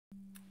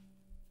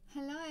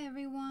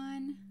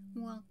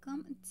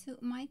to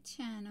my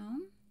channel.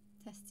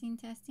 Testing,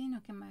 testing.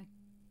 Okay,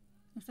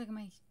 looks like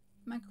my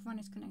microphone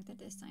is connected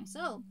this time.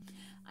 So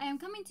I am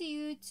coming to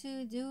you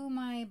to do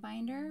my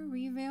binder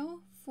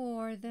reveal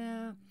for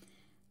the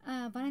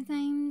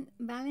Valentine's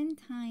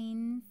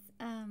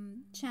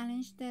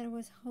challenge that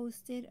was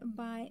hosted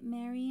by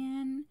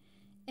Mariann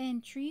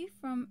and Tree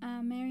from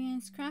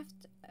Mariann's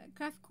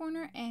Craft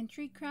Corner and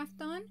Tree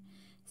Craft On.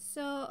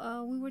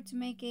 So we were to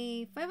make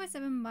a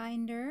 5x7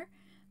 binder,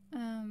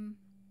 and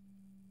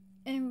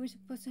we were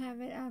supposed to have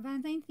it a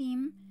Valentine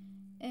theme,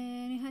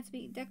 and it had to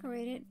be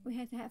decorated. We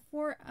had to have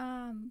 4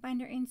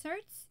 binder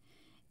inserts.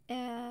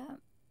 The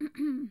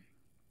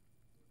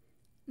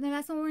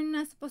last one we're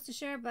not supposed to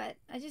share, but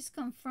I just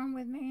confirmed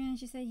with Mariann and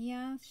she said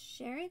yeah,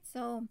 share it.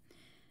 So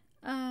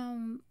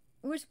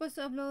we're supposed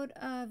to upload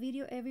a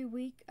video every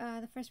week.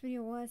 The first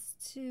video was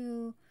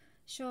to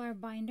show our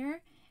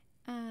binder,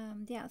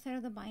 the outside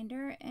of the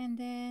binder, and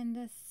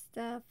then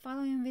the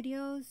following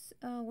videos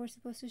we're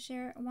supposed to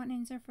share 1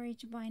 insert for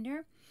each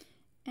binder.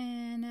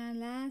 And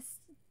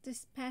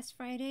this past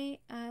Friday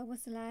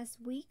was the last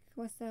week,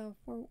 was the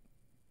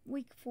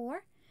week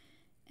 4,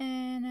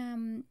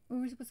 and we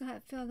were supposed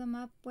to fill them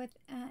up with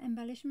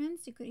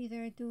embellishments. You could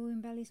either do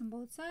embellish on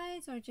both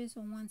sides or just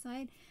on one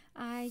side.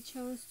 I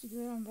chose to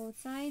do it on both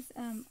sides.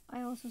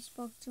 I also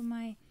spoke to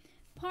my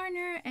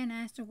partner and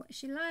asked her what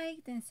she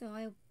liked, and so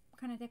I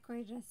kind of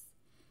decorated us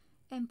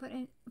and put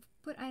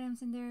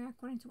items in there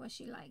according to what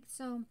she liked.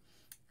 So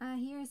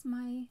here's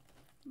my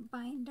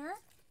binder.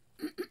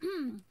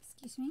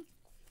 Excuse me.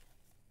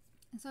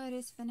 So it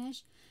is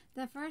finished.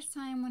 The first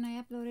time when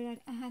I uploaded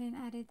it, I hadn't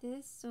added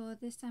this, so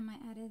this time I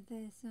added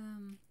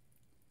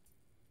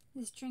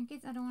this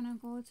trinkets. I don't want to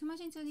go too much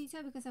into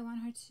detail because I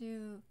want her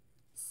to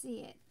see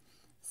it.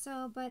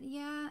 So, but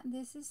yeah,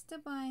 this is the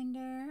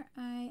binder.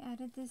 I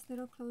added this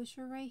little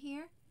closure right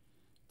here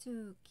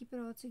to keep it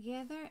all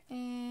together,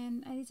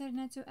 and I decided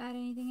not to add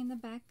anything in the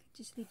back,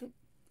 just leave it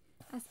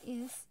as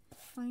is.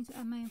 I'm going to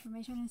add my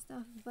information and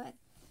stuff, but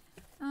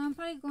I'm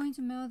probably going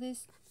to mail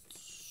this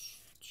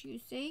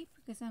Tuesday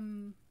because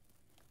I'm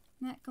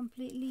not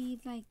completely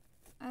like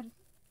I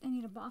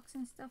need a box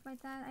and stuff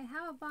like that. I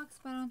have a box,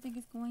 but I don't think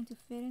it's going to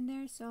fit in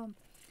there. So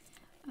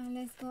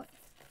let's go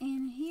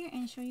in here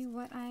and show you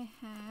what I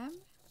have.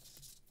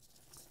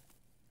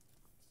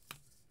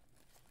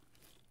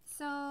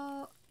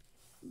 So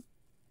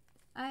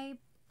I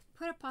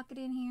put a pocket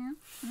in here.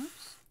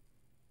 Oops,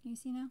 can you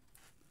see now?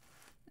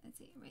 Let's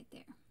see, right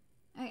there.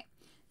 Okay,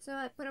 so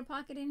I put a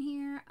pocket in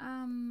here.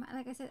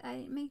 Like I said, I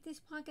didn't make this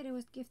pocket. It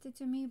was gifted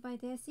to me by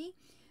Desi,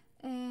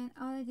 and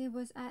all I did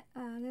was add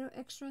a little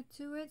extra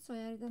to it. So I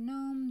added the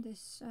gnome,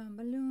 this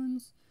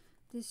balloons,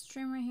 this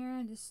trim right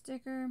here, this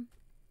sticker,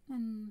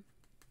 and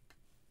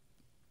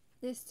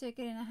this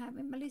ticket, and I have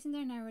embellished in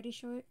there, and I already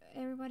showed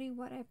everybody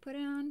what I put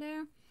in on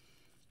there.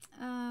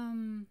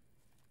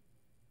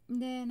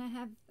 Then I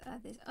have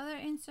this other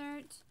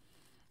insert,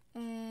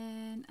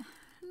 and I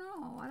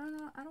don't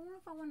know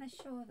if I want to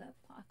show the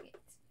pocket,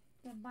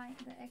 the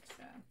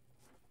extra.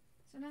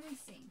 So let me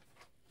see.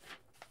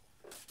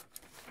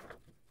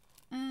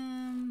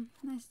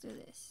 Let's do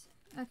this.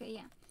 Okay,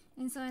 yeah.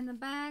 And so in the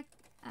back,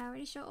 I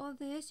already showed all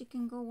this. You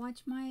can go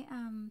watch my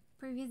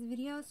previous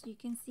videos so you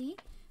can see.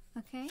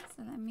 Okay,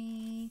 so let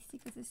me see,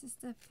 because this is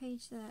the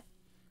page that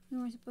we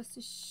were supposed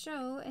to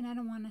show, and I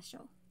don't want to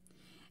show.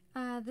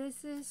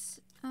 This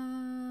is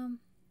the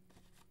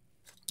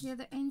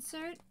other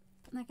insert.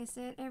 Like I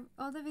said,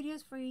 all the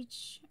videos for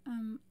each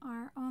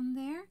are on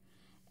there,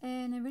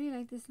 and I really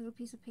like this little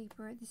piece of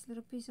paper, this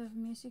little piece of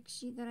music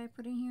sheet that I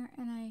put in here,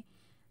 and I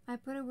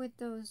put it with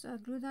those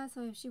glue dots,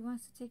 so if she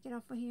wants to take it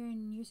off of here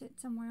and use it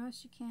somewhere else,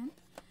 she can.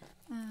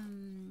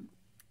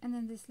 And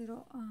then this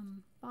little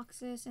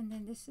boxes, and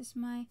then this is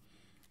my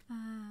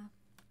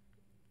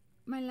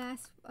my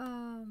last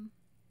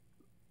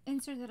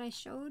insert that I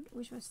showed,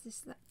 which was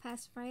this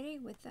past Friday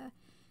with the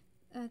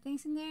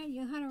things in there.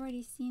 You had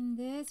already seen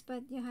this,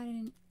 but you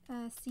hadn't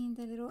seen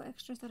the little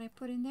extras that I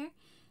put in there,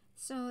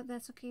 so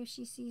that's okay if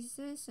she sees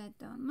this. I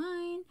don't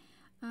mind.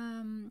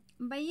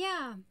 But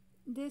yeah,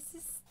 this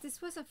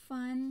was a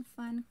fun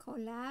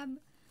collab.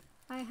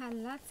 I had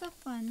lots of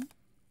fun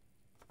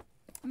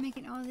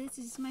making all this.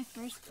 This is my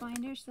first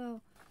binder,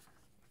 so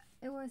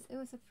it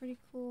was a pretty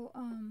cool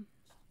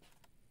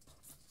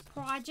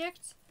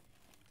project,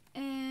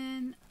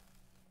 and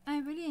I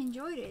really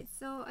enjoyed it.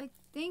 So I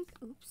think,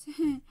 oops,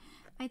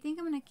 I think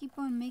I'm gonna keep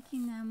on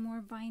making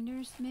more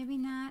binders. Maybe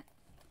not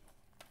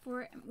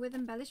with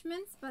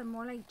embellishments, but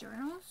more like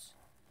journals.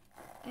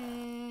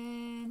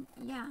 And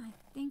yeah, I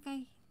think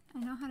I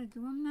know how to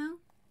do them now,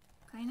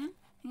 kinda.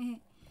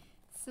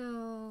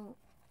 So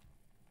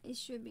it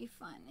should be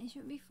fun. It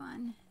should be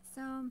fun.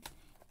 So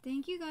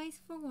thank you guys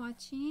for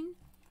watching,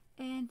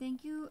 and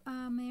thank you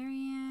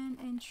Mariann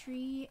and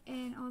Tree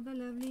and all the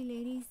lovely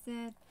ladies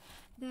that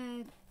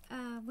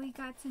we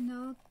got to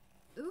know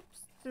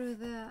through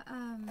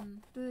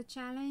the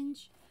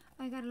challenge.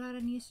 I got a lot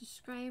of new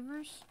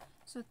subscribers,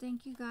 so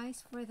thank you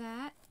guys for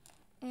that.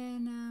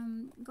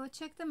 And go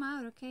check them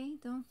out, okay?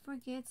 Don't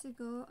forget to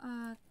go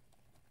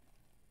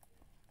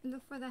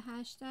look for the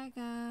hashtag.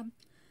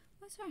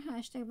 What's our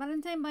hashtag?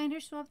 Valentine Binder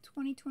Swap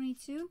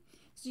 2022.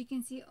 So you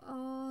can see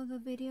all the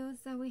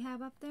videos that we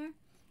have up there.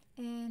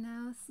 And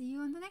I'll see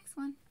you on the next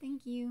one.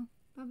 Thank you.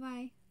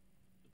 Bye-bye.